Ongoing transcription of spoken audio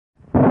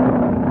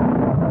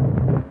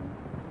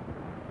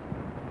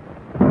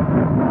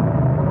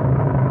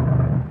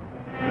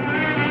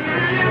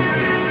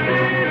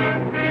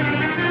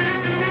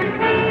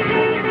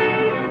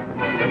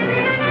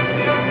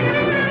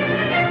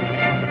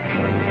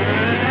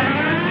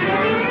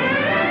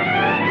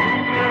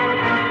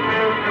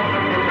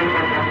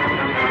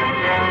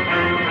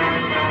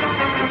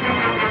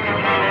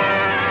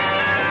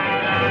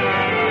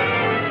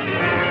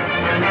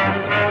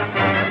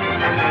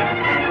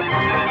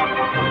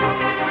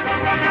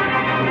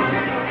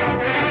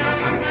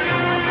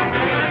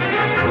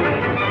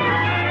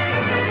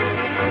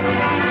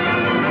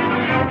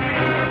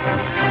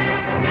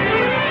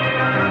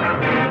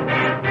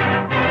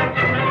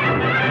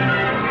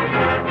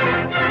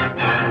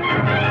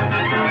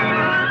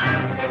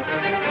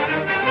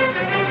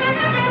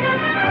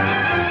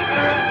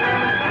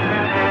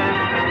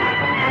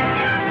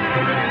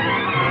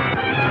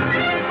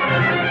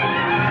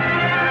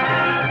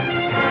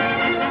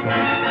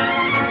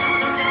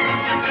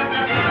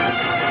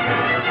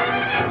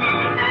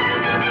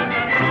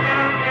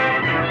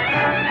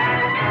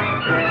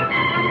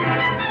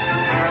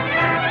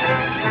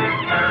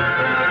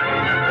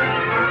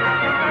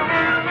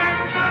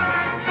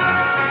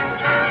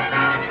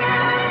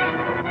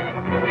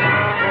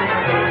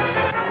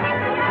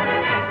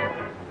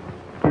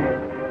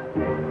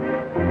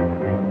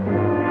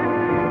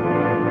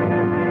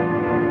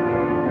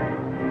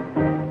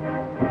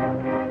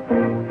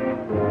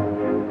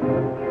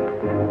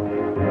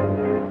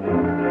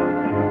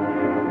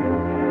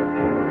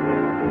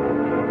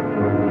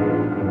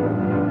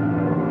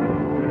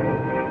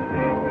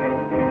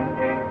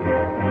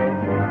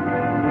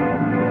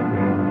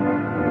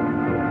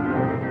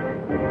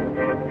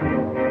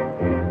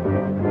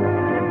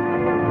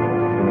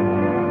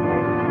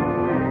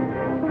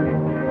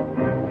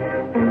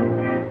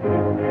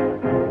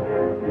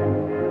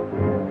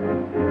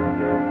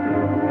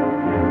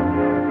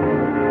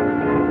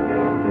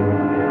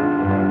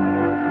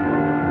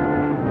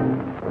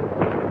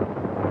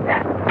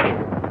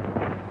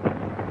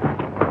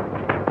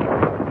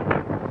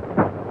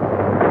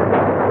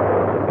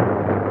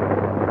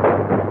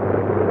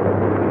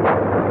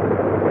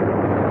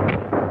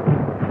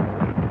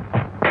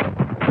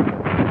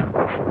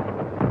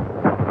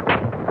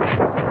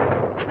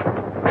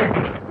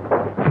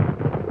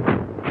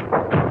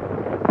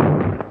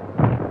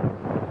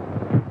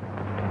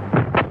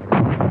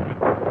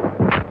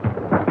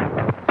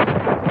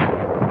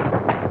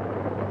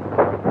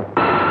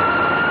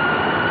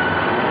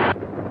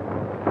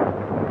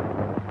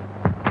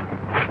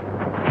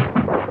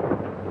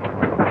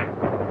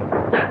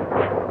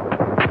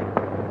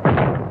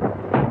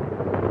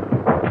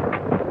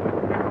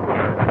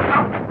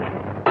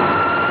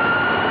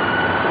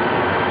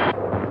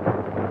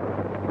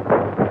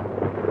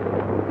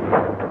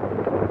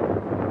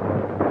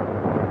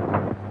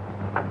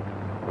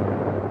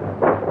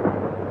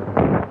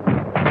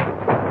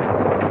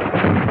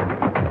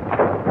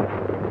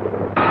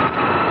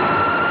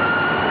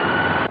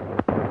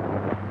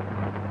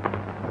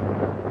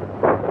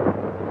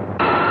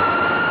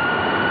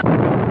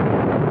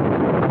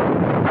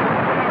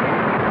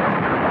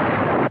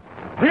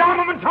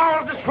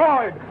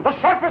destroyed.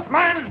 The surface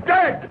man is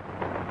dead.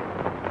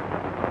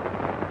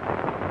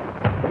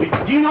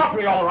 It's Gene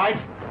Autry, all right.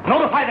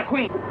 Notify the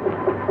Queen.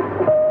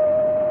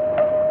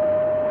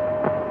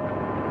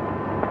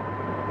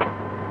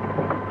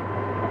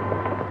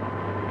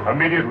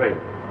 Immediately.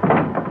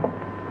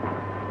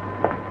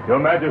 Your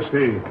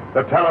Majesty,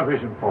 the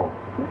television phone.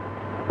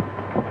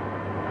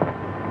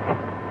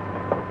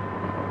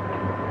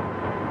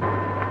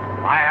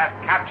 I have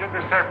captured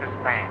the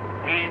surface man,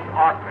 Gene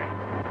Autry.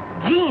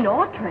 Gene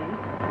Autry?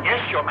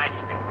 Yes, Your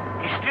Majesty.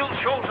 He still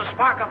shows a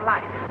spark of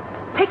life.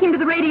 Take him to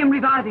the radium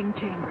reviving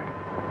chamber.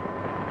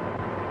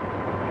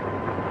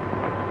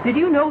 Did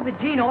you know that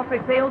Gene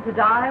Autry failed to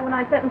die when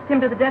I sentenced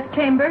him to the death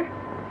chamber?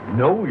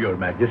 No, Your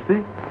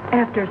Majesty.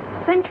 After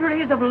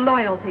centuries of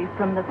loyalty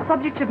from the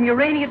subjects of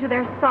Urania to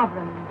their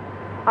sovereign,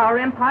 our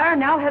empire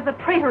now has a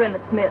traitor in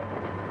its midst.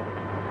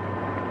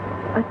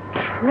 A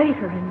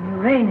traitor in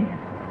Urania.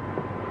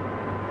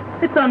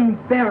 It's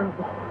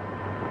unbearable.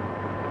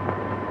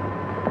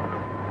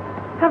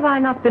 Have I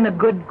not been a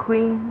good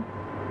queen?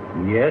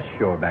 Yes,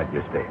 Your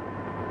Majesty.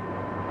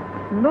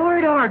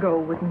 Lord Argo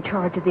was in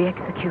charge of the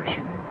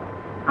execution.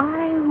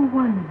 I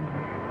wonder.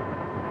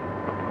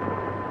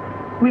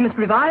 We must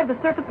revive the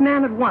surface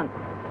man at once,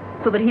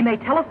 so that he may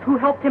tell us who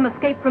helped him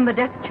escape from the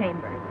death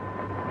chamber.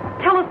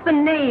 Tell us the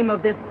name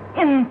of this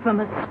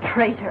infamous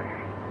traitor.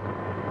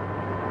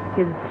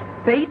 His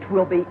fate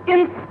will be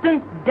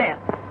instant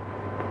death.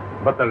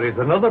 But there is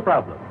another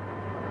problem.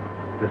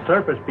 The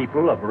surface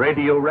people of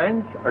Radio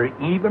Ranch are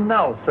even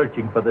now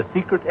searching for the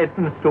secret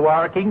entrance to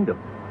our kingdom.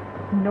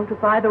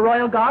 Notify the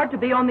Royal Guard to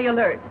be on the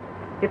alert.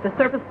 If the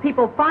surface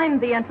people find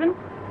the entrance,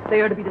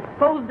 they are to be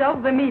disposed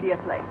of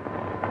immediately.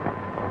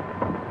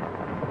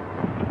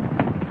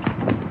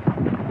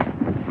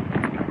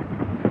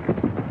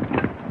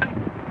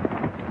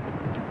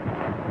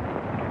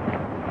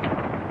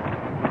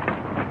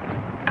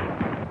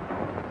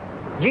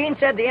 Gene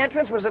said the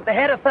entrance was at the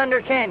head of Thunder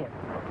Canyon.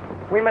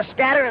 We must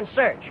scatter and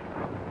search.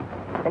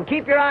 And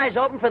keep your eyes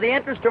open for the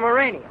entrance to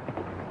Morania.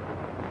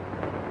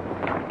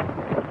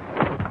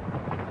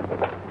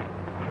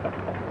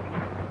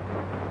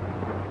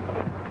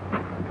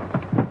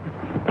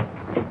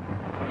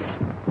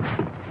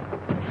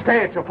 Stay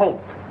at your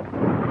post.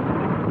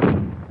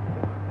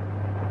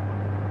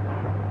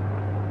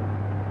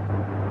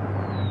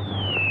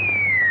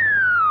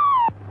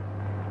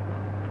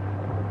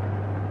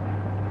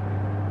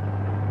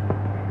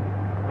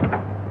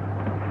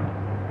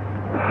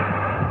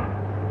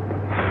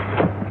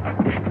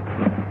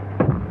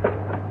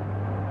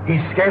 He's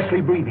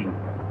scarcely breathing.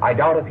 I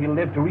doubt if he'll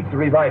live to reach the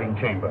reviving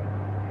chamber.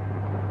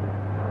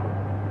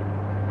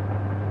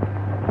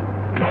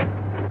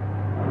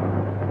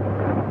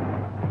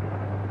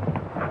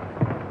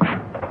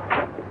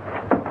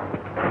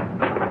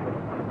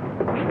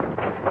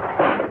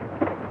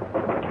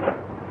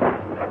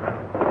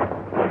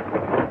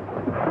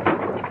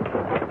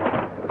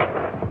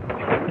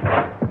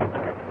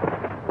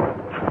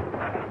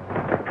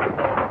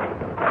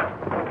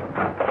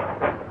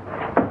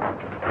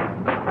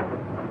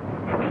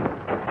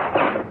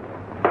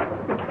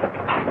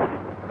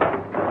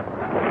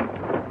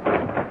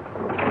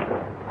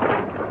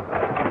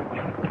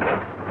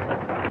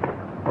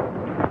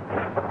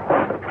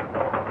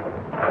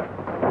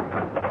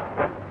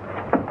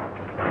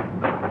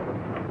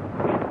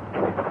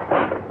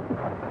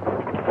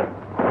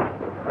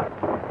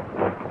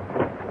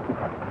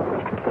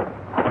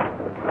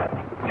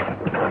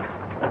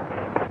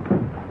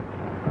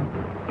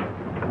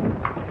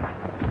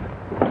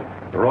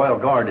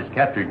 Guard has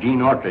captured Gene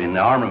Autry in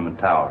the armament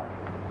tower.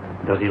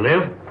 Does he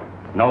live?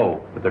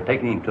 No, but they're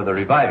taking him to the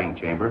reviving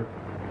chamber.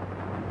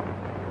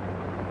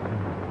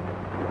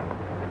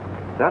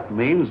 That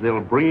means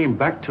they'll bring him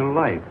back to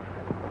life.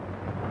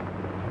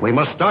 We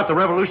must start the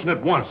revolution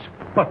at once.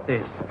 But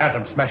this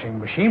atom-smashing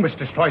machine which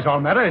destroys all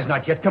matter is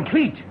not yet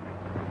complete.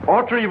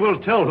 Autry will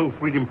tell who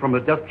freed him from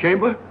the death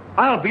chamber.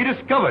 I'll be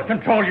discovered.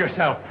 Control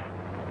yourself.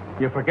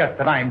 You forget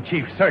that I'm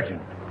chief surgeon.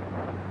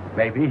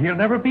 Maybe he'll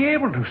never be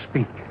able to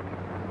speak.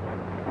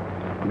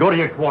 Go to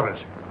your quarters.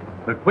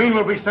 The Queen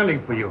will be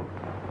sending for you.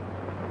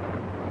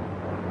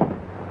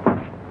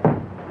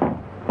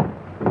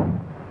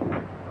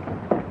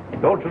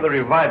 Go to the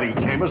reviving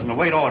chambers and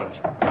await orders.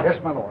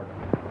 Yes, my lord.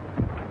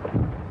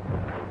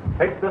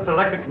 Take this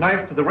electric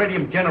knife to the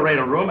radium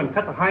generator room and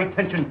cut the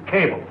high-tension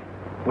cable.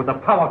 With the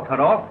power cut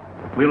off,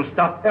 we'll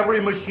stop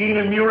every machine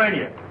in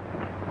Urania.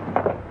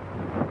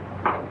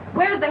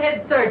 Where's the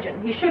head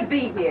surgeon? He should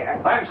be here.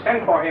 I've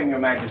sent for him, Your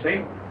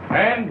Majesty.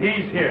 And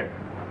he's here.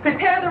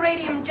 Prepare the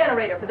radium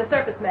generator for the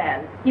surface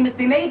man. He must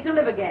be made to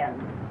live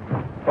again.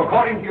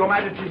 According to Your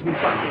Majesty's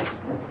instructions.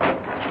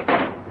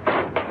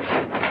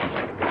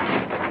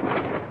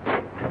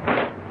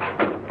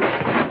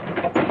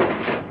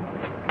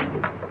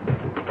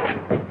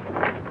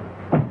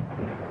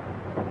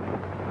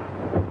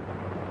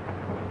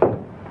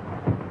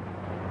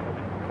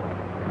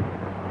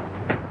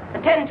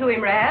 Attend to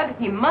him, Rab.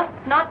 He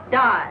must not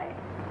die.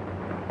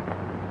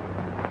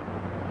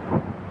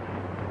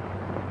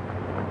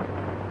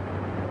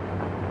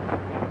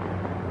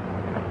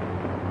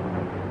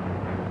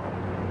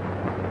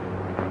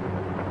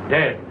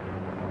 Dead.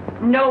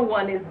 No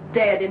one is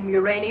dead in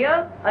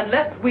Murania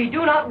unless we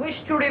do not wish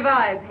to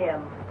revive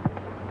him.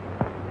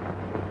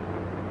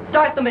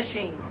 Start the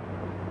machine.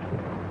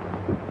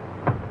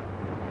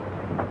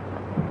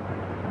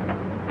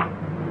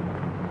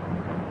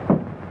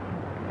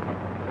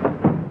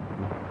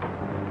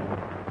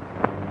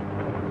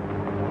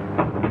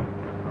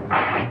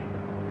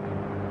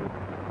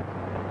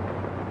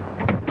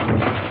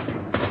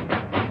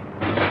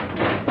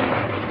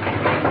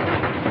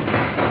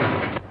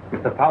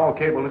 If the power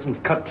cable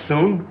isn't cut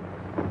soon,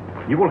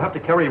 you will have to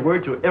carry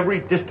word to every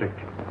district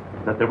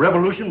that the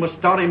revolution must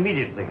start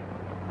immediately.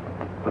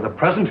 For the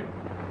present,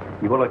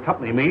 you will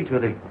accompany me to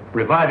the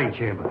reviving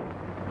chamber.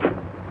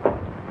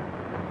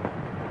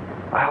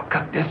 I'll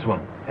cut this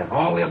one, and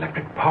all the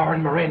electric power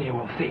in Morania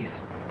will cease.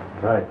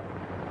 Right.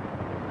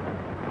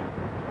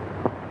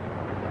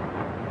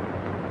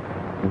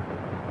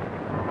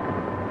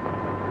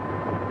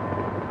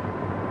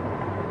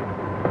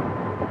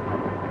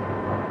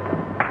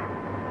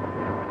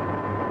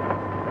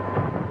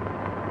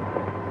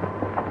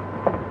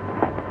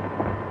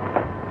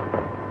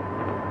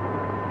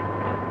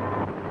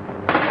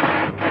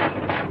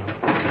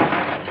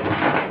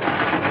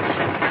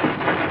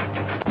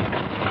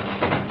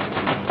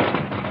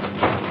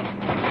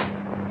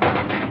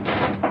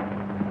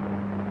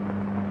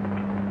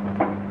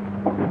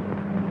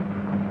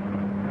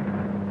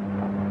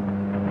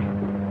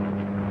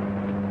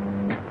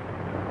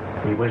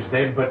 He was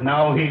dead, but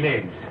now he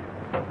lives.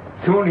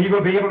 Soon he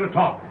will be able to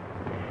talk.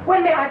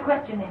 When may I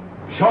question him?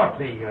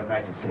 Shortly, Your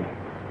Majesty.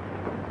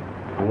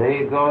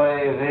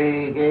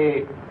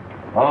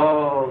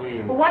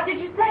 What did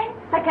you say?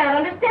 I can't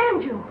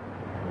understand you.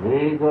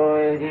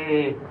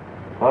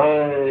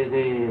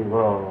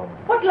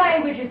 What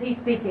language is he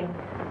speaking?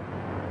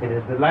 It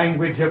is the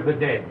language of the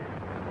dead.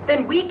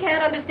 Then we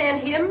can't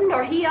understand him,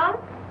 nor he us?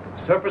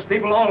 Surface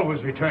people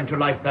always return to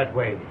life that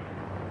way.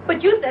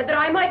 But you said that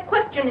I might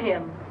question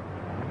him.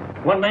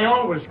 One may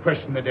always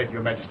question the dead,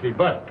 Your Majesty,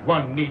 but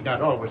one need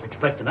not always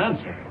expect an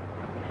answer.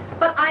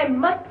 But I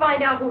must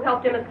find out who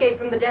helped him escape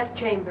from the death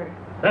chamber.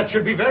 That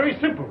should be very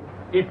simple,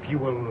 if you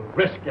will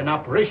risk an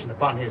operation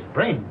upon his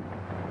brain.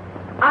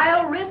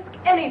 I'll risk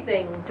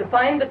anything to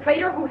find the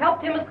traitor who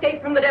helped him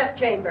escape from the death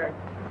chamber.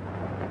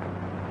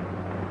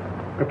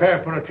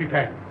 Prepare for a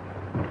trepan.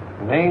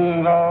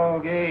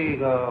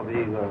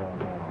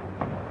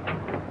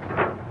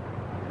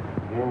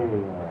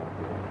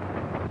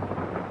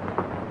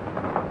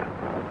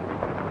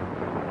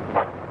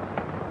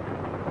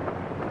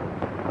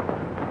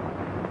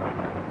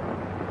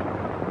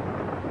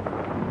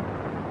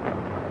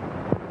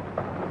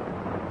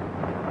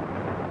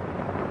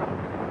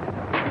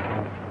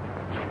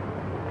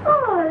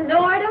 Oh,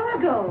 Lord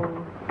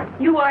Argo,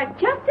 you are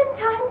just in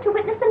time to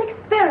witness an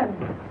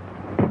experiment.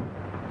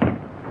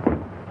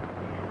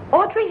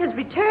 Autry has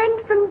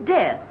returned from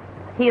death.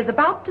 He is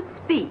about to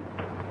speak.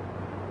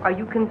 Are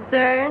you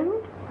concerned?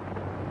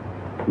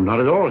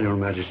 Not at all, Your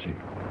Majesty.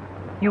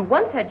 You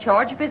once had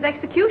charge of his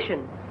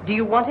execution. Do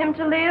you want him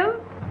to live?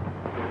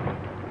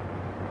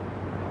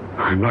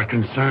 I'm not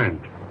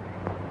concerned.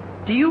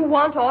 Do you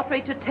want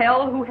Autry to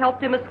tell who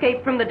helped him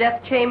escape from the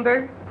death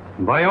chamber?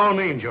 By all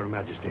means, Your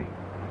Majesty.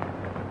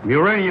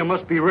 Murania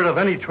must be rid of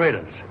any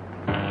traitors.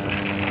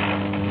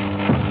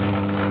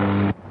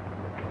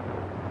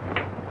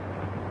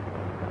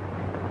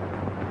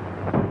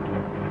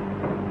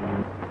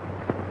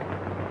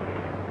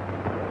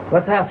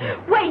 What's happening?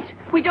 Wait!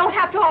 We don't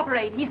have to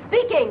operate. He's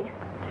speaking.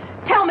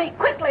 Tell me,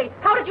 quickly,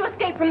 how did you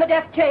escape from the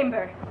death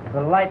chamber?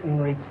 The lightning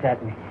reached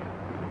at me.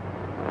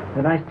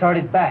 Then I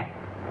started back.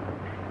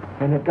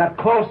 And it got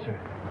closer.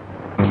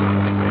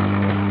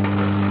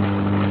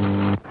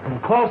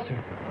 And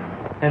closer.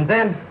 And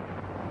then...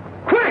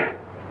 Quick!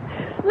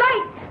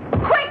 Lights!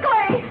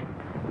 Quickly!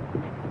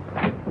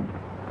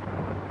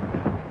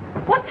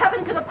 What's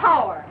happened to the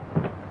power?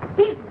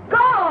 He's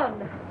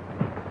gone!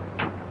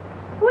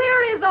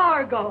 Where is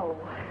Argo?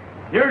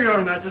 Here,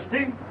 Your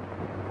Majesty.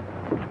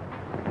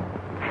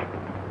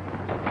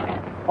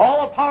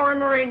 All the power in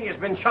Murania has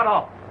been shut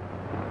off.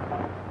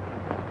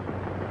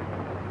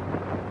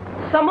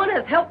 Someone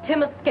has helped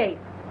him escape.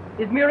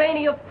 Is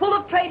Murania full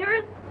of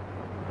traitors?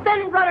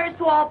 Send runners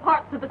to all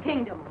parts of the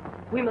kingdom.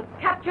 We must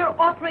capture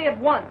Autry at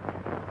once.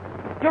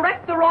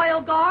 Direct the Royal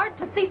Guard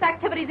to cease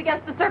activities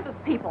against the surface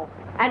people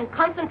and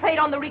concentrate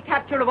on the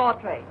recapture of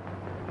Autry.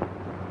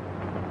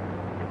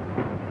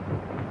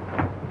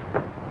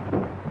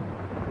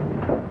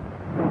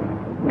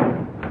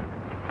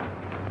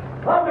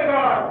 Thunder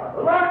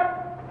Guard, left!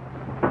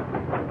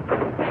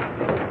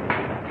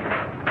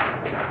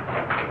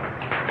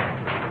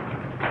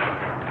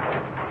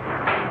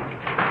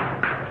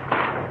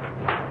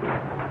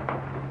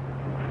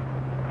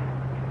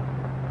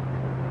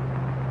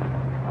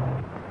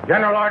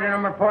 General Order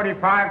Number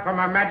 45 from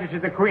Her Majesty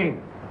the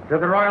Queen to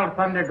the Royal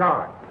Thunder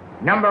Guard.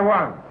 Number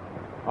 1,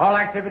 all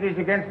activities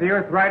against the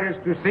Earth Riders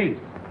to cease.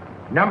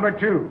 Number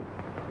 2,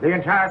 the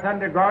entire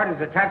Thunder Guard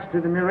is attached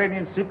to the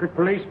Muranian Secret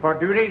Police for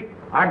duty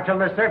until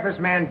the surface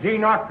man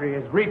Gene Autry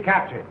is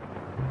recaptured.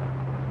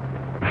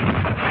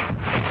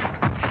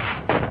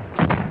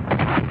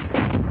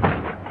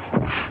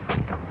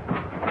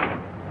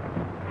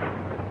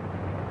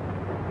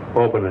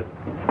 Open it.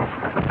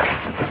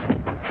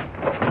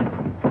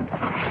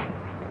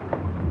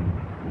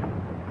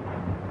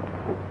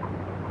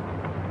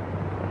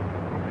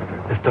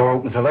 This door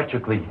opens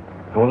electrically.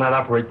 It will not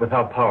operate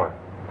without power.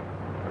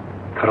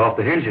 Cut off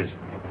the hinges.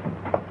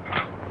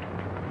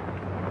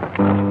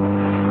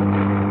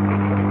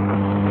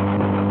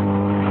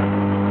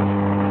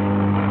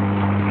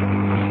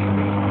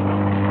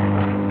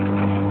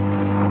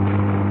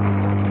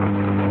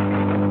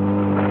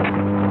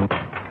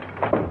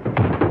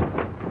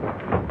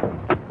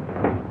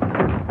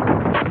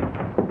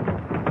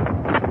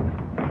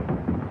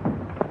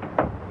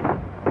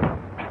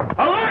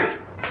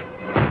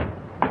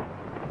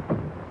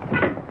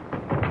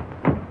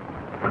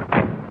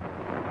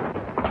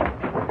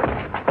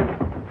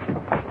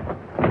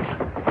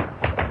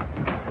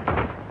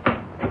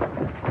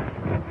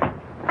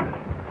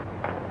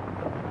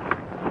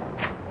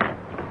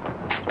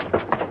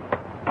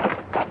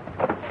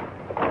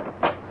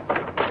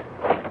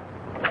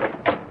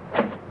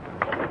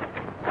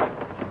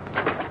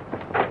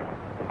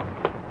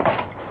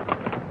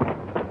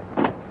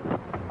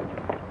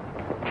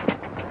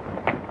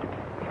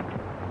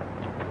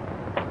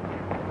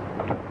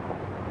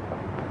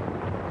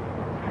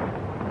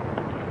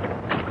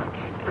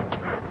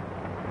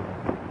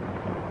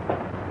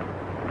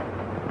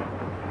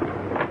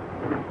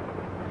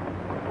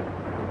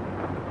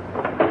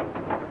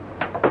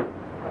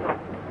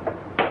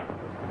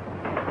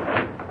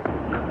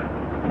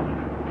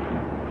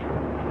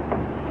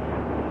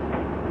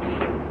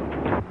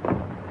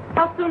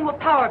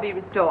 Power be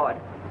restored.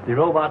 The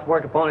robots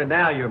work upon it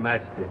now, Your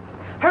Majesty.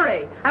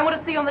 Hurry! I want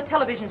to see on the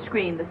television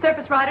screen the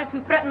surface riders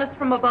who threaten us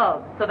from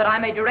above, so that I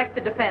may direct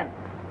the defense.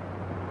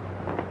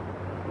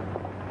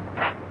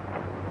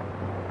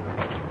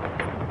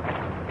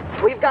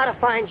 We've got to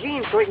find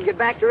Gene so he can get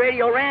back to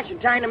Radio Ranch in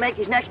time to make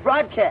his next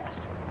broadcast.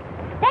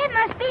 That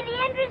must be the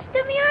entrance to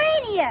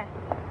Murania.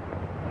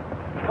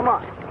 Come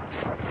on.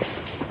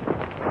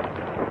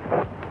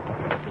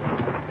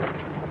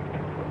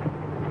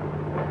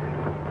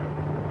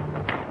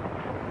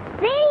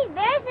 See,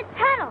 there's the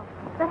tunnel.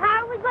 But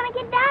how are we going to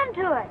get down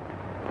to it?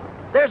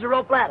 There's a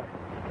rope ladder.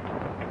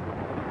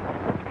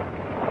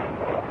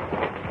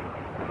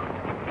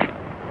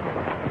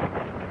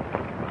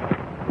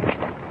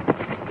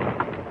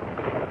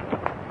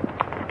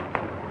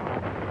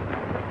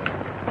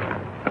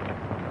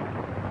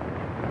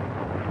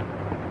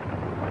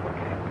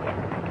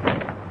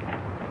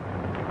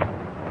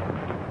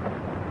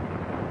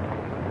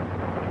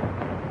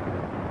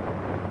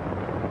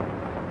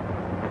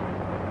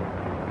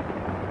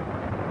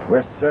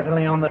 We're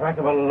certainly on the track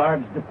of a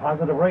large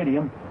deposit of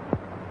radium.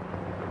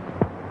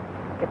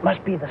 It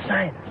must be the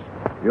scientists.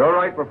 You're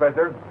right,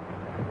 Professor.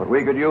 But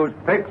we could use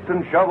picks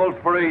and shovels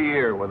for a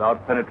year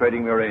without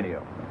penetrating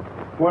uranium.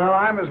 Well,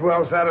 I'm as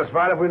well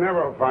satisfied if we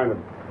never find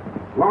them.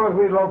 As long as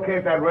we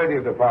locate that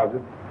radium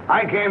deposit.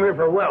 I came here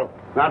for wealth,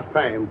 not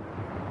fame.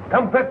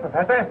 Come quick,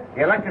 Professor.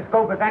 The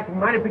electroscope is acting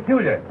mighty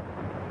peculiar.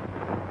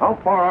 How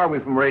far are we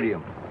from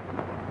radium?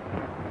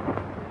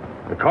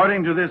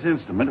 According to this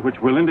instrument, which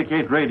will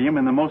indicate radium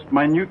in the most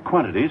minute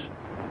quantities,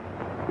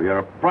 we are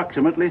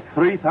approximately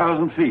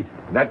 3,000 feet.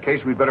 In that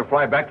case, we'd better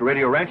fly back to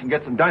Radio Ranch and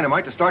get some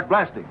dynamite to start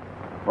blasting.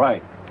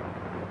 Right.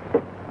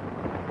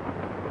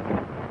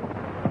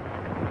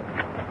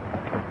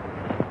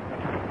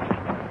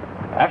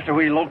 After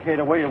we locate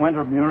a way to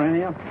enter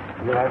uranium,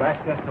 we'll have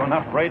access to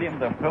enough radium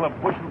to fill a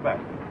bushel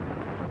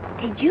basket.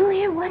 Did you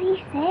hear what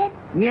he said?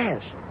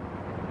 Yes.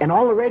 And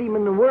all the radium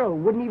in the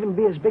world wouldn't even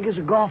be as big as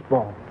a golf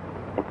ball.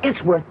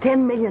 It's worth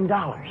 $10 million.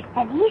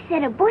 And he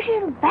said a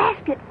bushel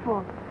basket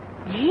full.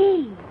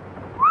 Gee.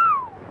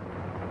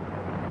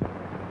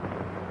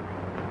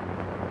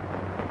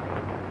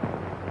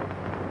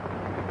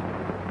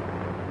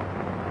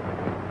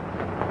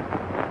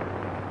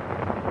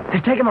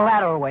 They're taking the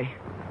ladder away.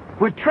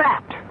 We're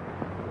trapped.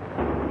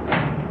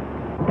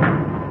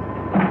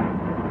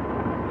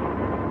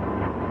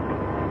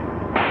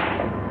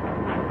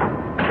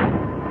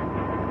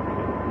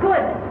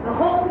 Good. The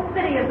whole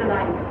city is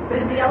alight. But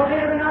is the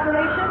elevator in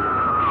operation?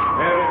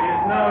 There it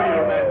is now,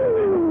 Your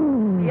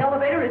Majesty. The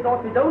elevator is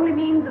Orpheus' only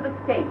means of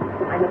escape.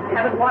 I must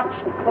have it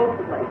watched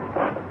closely.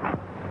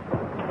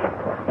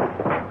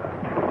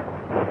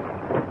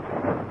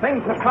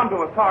 Things have come to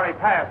a sorry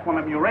pass when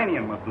a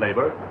Muranian must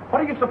labor.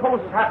 What do you suppose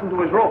has happened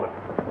to his robot?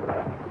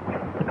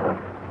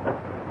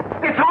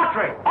 It's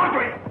Autry!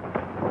 Autry!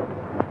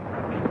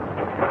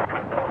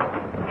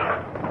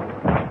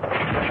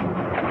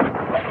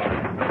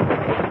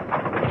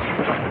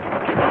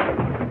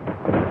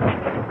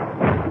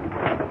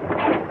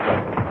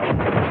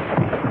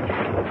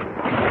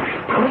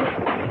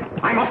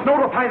 I must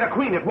notify the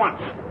Queen at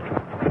once.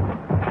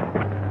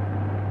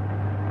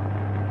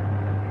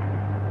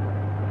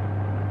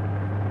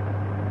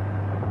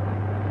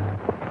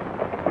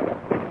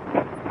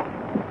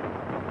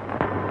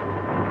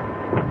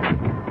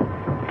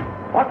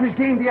 Autry's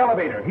gained the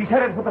elevator. He's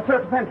headed for the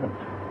surface entrance.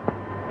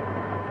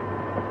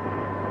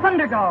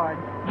 Thunder Guard,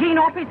 Gene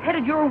Autry's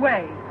headed your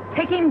way.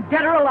 Take him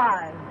dead or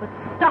alive, but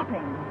stop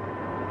him.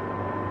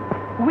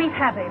 We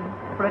have him,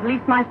 for at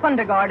least my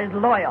Thunder Guard is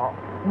loyal.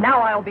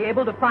 Now I'll be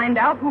able to find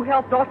out who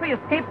helped Autry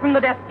escape from the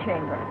death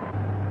chamber.